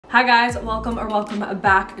Hi guys, welcome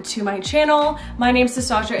back to my channel. My name's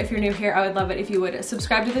Nastazsa. If you're new here, I would love it if you would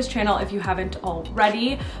subscribe to this channel if you haven't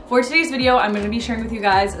already. For today's video, I'm going to be sharing with you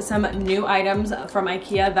guys some new items from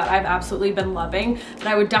Ikea that I've absolutely been loving, that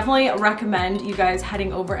I would definitely recommend you guys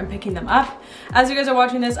heading over and picking them up. As you guys are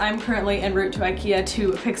watching this, I'm currently en route to Ikea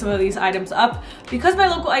to pick some of these items up. Because my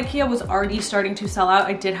local Ikea was already starting to sell out,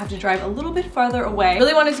 I did have to drive a little bit farther away.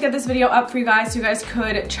 Really wanted to get this video up for you guys so you guys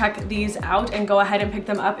could check these out and go ahead and pick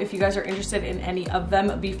them up if you guys are interested in any of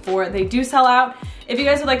them before they do sell out. If you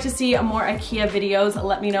guys would like to see more Ikea videos,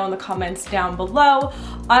 let me know in the comments down below.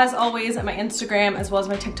 As always, my Instagram as well as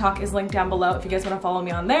my TikTok is linked down below if you guys want to follow me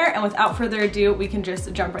on there. And without further ado, we can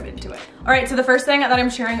just jump right into it. All right, so the first thing that I'm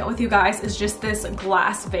sharing with you guys is just this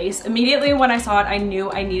glass vase. Immediately when I saw it, I knew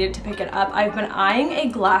I needed to pick it up. I've been eyeing a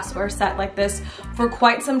glassware set like this for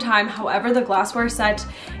quite some time. However, the glassware set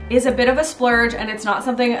is a bit of a splurge and it's not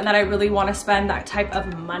something that I really want to spend that type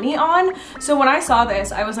of money on. So when I saw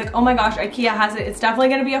this, I was like, oh my gosh, Ikea has it. It's definitely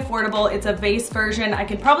going to be affordable. It's a vase version. I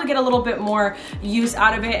could probably get a little bit more use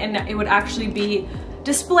out of it and it would actually be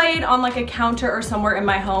displayed on like a counter or somewhere in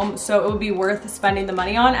my home, so it would be worth spending the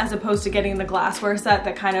money on as opposed to getting the glassware set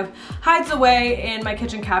that kind of hides away in my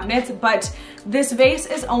kitchen cabinets. But this vase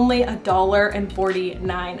is only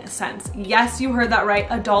 $1.49. Yes, you heard that right,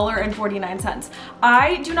 $1.49.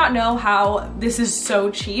 I do not know how this is so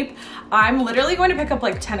cheap. I'm literally going to pick up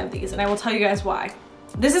like 10 of these and I will tell you guys why.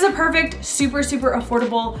 This is a perfect, super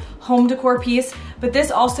affordable home decor piece, but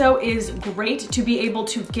this also is great to be able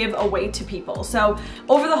to give away to people. So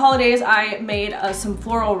over the holidays, I made some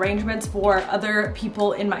floral arrangements for other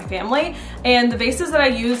people in my family, and the vases that I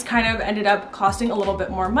used kind of ended up costing a little bit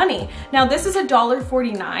more money. Now this is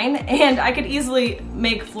 $1.49, and I could easily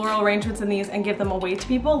make floral arrangements in these and give them away to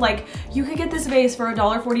people. Like, you could get this vase for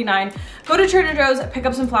 $1.49, go to Trader Joe's, pick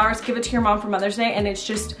up some flowers, give it to your mom for Mother's Day, and it's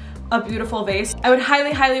just a beautiful vase. I would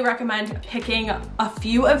highly recommend picking a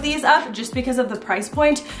few of these up just because of the price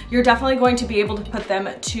point. You're definitely going to be able to put them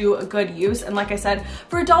to good use. And like I said,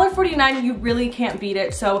 for $1.49, you really can't beat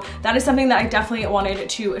it. So that is something that I definitely wanted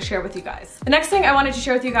to share with you guys. The next thing I wanted to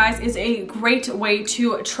share with you guys is a great way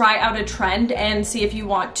to try out a trend and see if you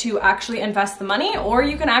want to actually invest the money, or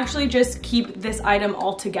you can actually just keep this item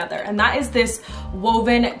all together. And that is this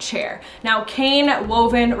woven chair. Now, cane,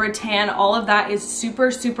 woven, rattan, all of that is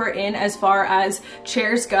super in as far as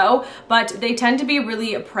chairs go, but they tend to be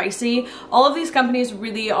really pricey. All of these companies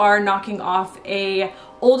really are knocking off a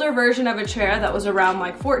older version of a chair that was around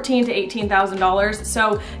like $14,000 to $18,000.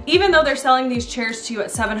 So even though they're selling these chairs to you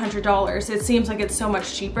at $700, it seems like it's so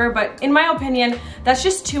much cheaper, but in my opinion, that's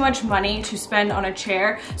just too much money to spend on a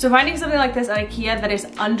chair. So finding something like this at Ikea that is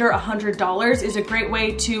under $100 is a great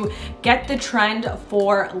way to get the trend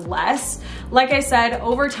for less. Like I said,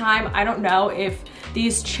 over time, I don't know if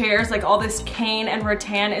these chairs, like all this cane and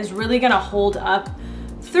rattan, is really gonna hold up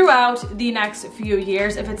throughout the next few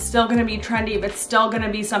years, if it's still gonna be trendy, if it's still gonna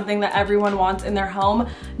be something that everyone wants in their home.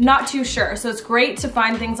 Not too sure. So it's great to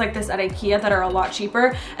find things like this at Ikea that are a lot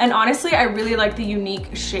cheaper. And honestly, I really like the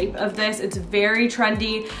unique shape of this. It's very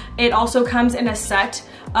trendy. It also comes in a set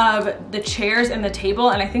of the chairs and the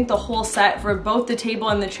table, and I think the whole set for both the table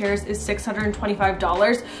and the chairs is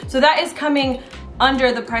 $625. So that is coming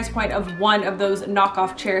under the price point of one of those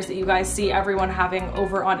knockoff chairs that you guys see everyone having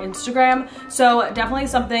over on Instagram. So definitely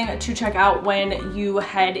something to check out when you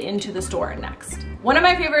head into the store next. One of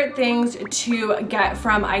my favorite things to get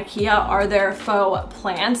from Ikea are their faux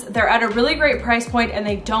plants. They're at a really great price point and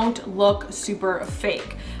they don't look super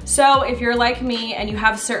fake. So if you're like me and you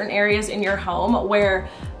have certain areas in your home where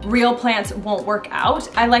real plants won't work out,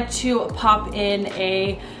 I like to pop in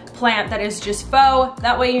a plant that is just faux.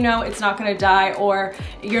 That way you know it's not gonna die or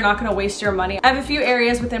you're not gonna waste your money. I have a few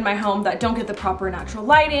areas within my home that don't get the proper natural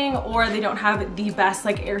lighting, or they don't have the best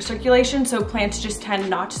like air circulation, so plants just tend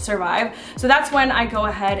not to survive. So that's when I go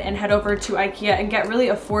ahead and head over to Ikea and get really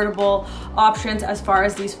affordable options as far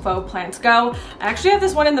as these faux plants go. I actually have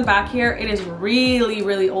this one in the back here. It is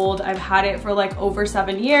really old. I've had it for like over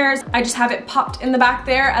 7 years. I just have it popped in the back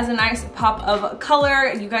there as a nice pop of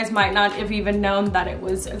color. You guys might not have even known that it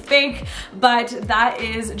was fake, but that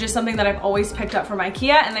is just something that I've always picked up from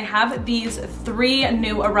Ikea, and they have these 3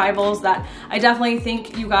 new arrivals that I definitely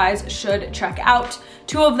think you guys should check out.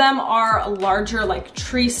 2 of them are larger, like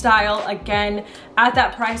tree style. Again, at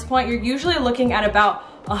that price point, you're usually looking at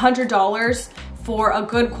about $100 for a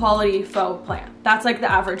good quality faux plant. That's like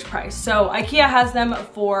the average price. So Ikea has them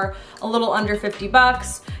for a little under 50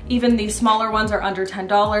 bucks. Even these smaller ones are under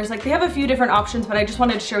 $10. Like, they have a few different options, but I just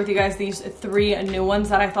wanted to share with you guys these 3 new ones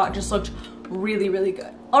that I thought just looked really good.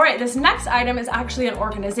 All right, this next item is actually an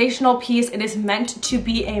organizational piece. It is meant to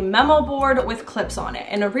be a memo board with clips on it.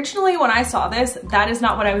 And originally when I saw this, that is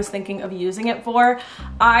not what I was thinking of using it for.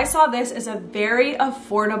 I saw this as a very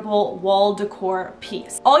affordable wall decor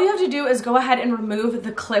piece. All you have to do is go ahead and remove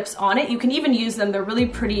the clips on it. You can even use them, they're really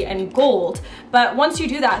pretty and gold. But once you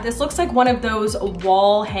do that, this looks like one of those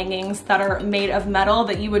wall hangings that are made of metal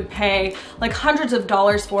that you would pay like hundreds of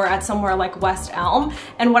dollars for at somewhere like West Elm.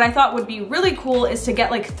 And what I thought would be really cool is to get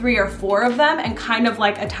like 3 or 4 of them and kind of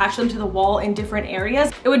like attach them to the wall in different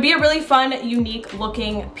areas. It would be a really fun, unique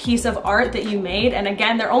looking piece of art that you made. And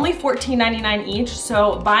again, they're only $14.99 each.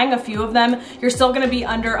 So buying a few of them, you're still gonna be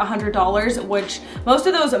under $100, which most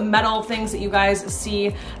of those metal things that you guys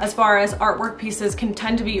see as far as artwork pieces can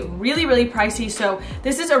tend to be really, really pricey. So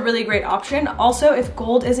this is a really great option. Also, if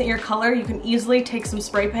gold isn't your color, you can easily take some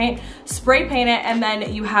spray paint it, and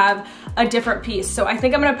then you have a different piece. So I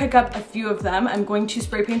think I'm gonna pick up a few of them. I'm going to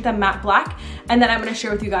spray paint them matte black, and then I'm gonna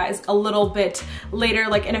share with you guys a little bit later,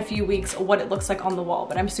 like in a few weeks, what it looks like on the wall,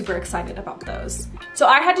 but I'm super excited about those. So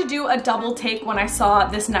I had to do a double take when I saw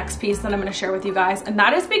this next piece that I'm gonna share with you guys, and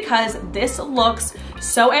that is because this looks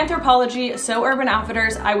so Anthropologie, so Urban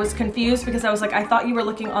Outfitters. I was confused because I was like, I thought you were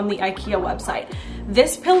looking on the Ikea website.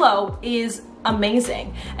 This pillow is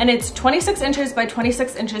amazing, and it's 26 inches by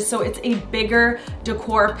 26 inches, so it's a bigger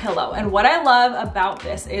decor pillow. And what I love about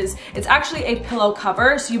this is it's actually a pillow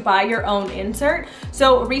cover, so you buy your own insert.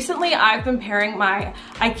 So recently I've been pairing my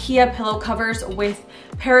Ikea pillow covers with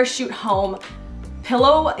Parachute Home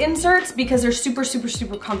pillow inserts because they're super, super,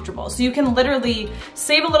 super comfortable. So you can literally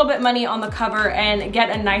save a little bit money on the cover and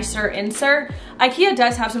get a nicer insert. Ikea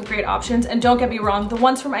does have some great options, and don't get me wrong, the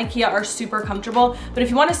ones from Ikea are super comfortable, but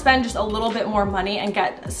if you want to spend just a little bit more money and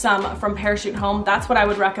get some from Parachute Home, that's what I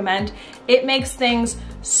would recommend. It makes things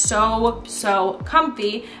so, so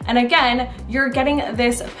comfy. And again, you're getting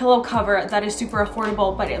this pillow cover that is super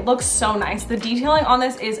affordable, but it looks so nice. The detailing on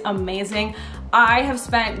this is amazing. I have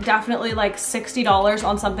spent definitely like $60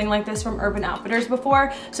 on something like this from Urban Outfitters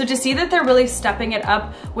before. So to see that they're really stepping it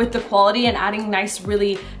up with the quality and adding nice,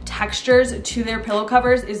 really textures to their pillow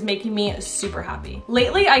covers is making me super happy.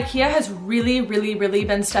 Lately, Ikea has really, really, really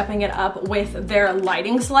been stepping it up with their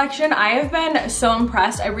lighting selection. I have been so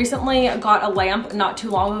impressed. I recently got a lamp not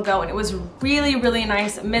too long ago, and it was really, really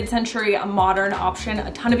nice, mid-century modern option.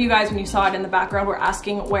 A ton of you guys, when you saw it in the background, were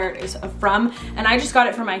asking where it is from, and I just got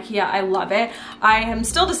it from Ikea. I love it. I am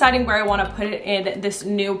still deciding where I want to put it in this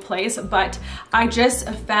new place, but I just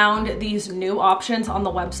found these new options on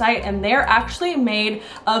the website, and they're actually made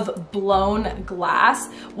of blown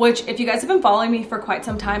glass, which if you guys have been following me for quite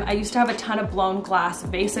some time, I used to have a ton of blown glass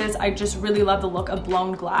vases. I just really love the look of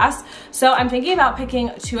blown glass. So I'm thinking about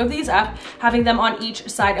picking 2 of these up, having them on each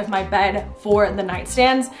side of my bed for the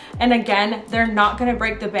nightstands. And again, they're not gonna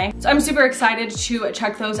break the bank. So I'm super excited to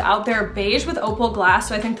check those out. They're beige with opal glass,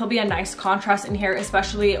 so I think there'll be a nice contrast in here,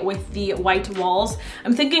 especially with the white walls.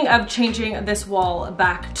 I'm thinking of changing this wall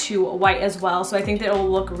back to white as well, so I think that it will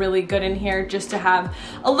look really good in here just to have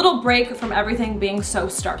a little break from everything being so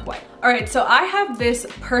stark white. All right, so I have this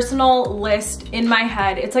personal list in my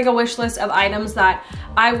head. It's like a wish list of items that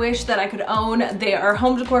I wish that I could own. They are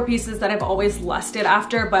home decor pieces that I've always lusted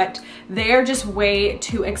after, but they're just way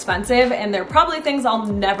too expensive, and they're probably things I'll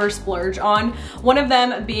never splurge on. One of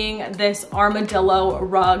them being this Armadillo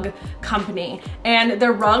rug company, and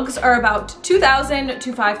their rugs are about $2,000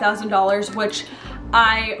 to $5,000, which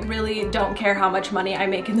I really don't care how much money I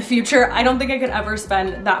make in the future. I don't think I could ever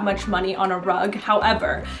spend that much money on a rug.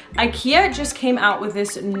 However, Ikea just came out with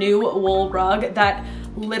this new wool rug that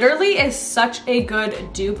literally is such a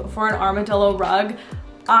good dupe for an armadillo rug.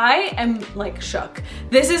 I am like shook.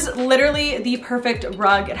 This is literally the perfect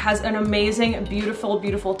rug. It has an amazing, beautiful,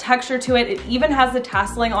 beautiful texture to it. It even has the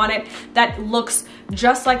tasseling on it that looks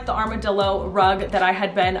just like the armadillo rug that I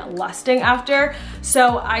had been lusting after.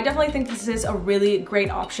 So I definitely think this is a really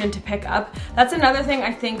great option to pick up. That's another thing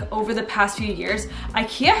I think over the past few years,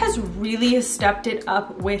 Ikea has really stepped it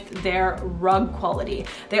up with their rug quality.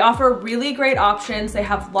 They offer really great options. They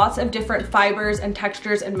have lots of different fibers and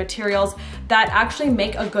textures and materials that actually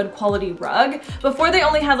make a good quality rug. Before they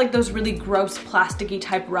only had like those really gross plasticky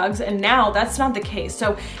type rugs, and now that's not the case.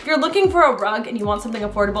 So if you're looking for a rug and you want something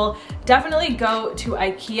affordable, definitely go to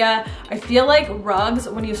Ikea. I feel like rugs,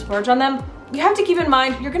 when you splurge on them, you have to keep in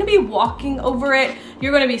mind, you're gonna be walking over it,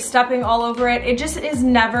 you're gonna be stepping all over it. It just is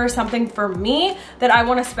never something for me that I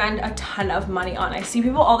wanna spend a ton of money on. I see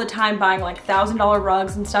people all the time buying like $1,000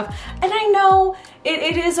 rugs and stuff, and I know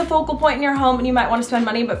it is a focal point in your home and you might wanna spend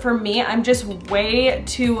money, but for me, I'm just way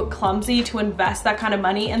too clumsy to invest that kind of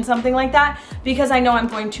money in something like that because I know I'm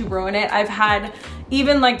going to ruin it. I've had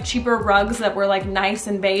even like cheaper rugs that were like nice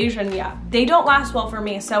and beige, and yeah, they don't last well for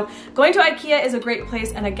me. So going to Ikea is a great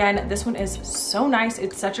place, and again, this one is so nice.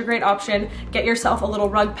 It's such a great option. Get yourself a little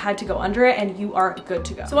rug pad to go under it and you are good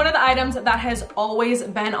to go. So one of the items that has always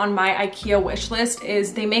been on my Ikea wish list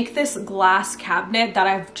is they make this glass cabinet that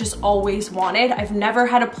I've just always wanted. I've never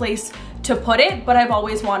had a place to put it, but I've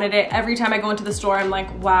always wanted it. Every time I go into the store, I'm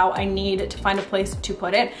like, wow, I need to find a place to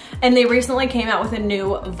put it. And they recently came out with a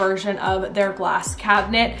new version of their glass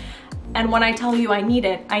cabinet. And when I tell you I need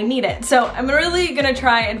it, I need it. So I'm really gonna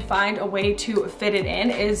try and find a way to fit it in.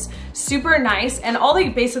 It is super nice. And all they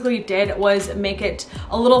basically did was make it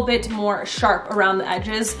a little bit more sharp around the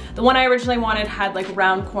edges. The one I originally wanted had like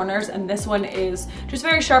round corners, and this one is just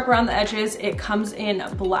very sharp around the edges. It comes in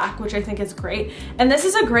black, which I think is great. And this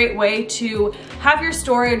is a great way to have your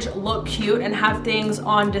storage look cute and have things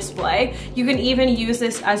on display. You can even use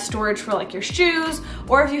this as storage for like your shoes,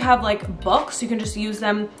 or if you have like books, you can just use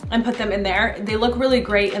them and put them in there. They look really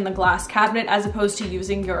great in the glass cabinet as opposed to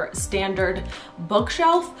using your standard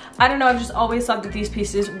bookshelf. I don't know, I've just always thought that these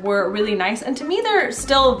pieces were really nice, and to me they're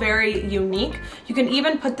still very unique. You can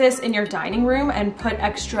even put this in your dining room and put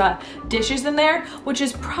extra dishes in there, which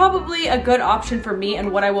is probably a good option for me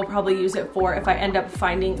and what I will probably use it for if I end up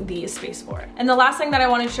finding the space for it. And the last thing that I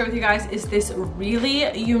wanted to share with you guys is this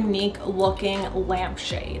really unique looking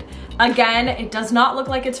lampshade. Again, it does not look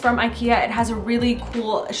like it's from Ikea. It has a really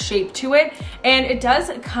cool shape to it, and it does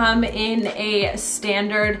come in a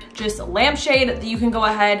standard just lampshade that you can go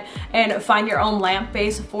ahead and find your own lamp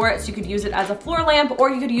base for it. So you could use it as a floor lamp or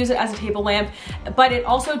you could use it as a table lamp, but it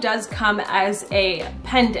also does come as a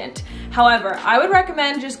pendant. However, I would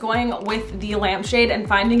recommend just going with the lampshade and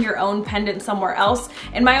finding your own pendant somewhere else.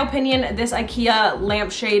 In my opinion, this Ikea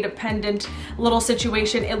lampshade pendant little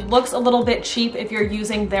situation, it looks a little bit cheap if you're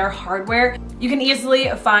using their hardware. You can easily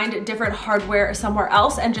find different hardware somewhere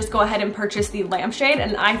else and just go ahead and purchase the lampshade,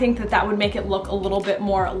 and I think that that would make it look a little bit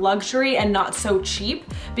more luxury and not so cheap,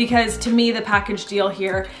 because to me the package deal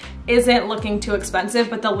here isn't looking too expensive,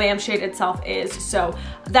 but the lampshade itself is. So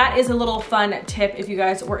that is a little fun tip if you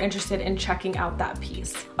guys were interested in checking out that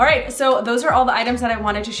piece. All right, so those are all the items that I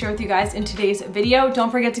wanted to share with you guys in today's video.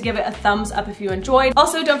 Don't forget to give it a thumbs up if you enjoyed.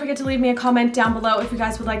 Also, don't forget to leave me a comment down below if you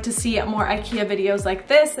guys would like to see more Ikea videos like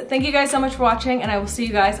this. Thank you guys so much for watching, and I will see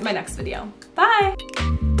you guys in my next video.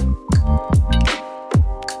 Bye!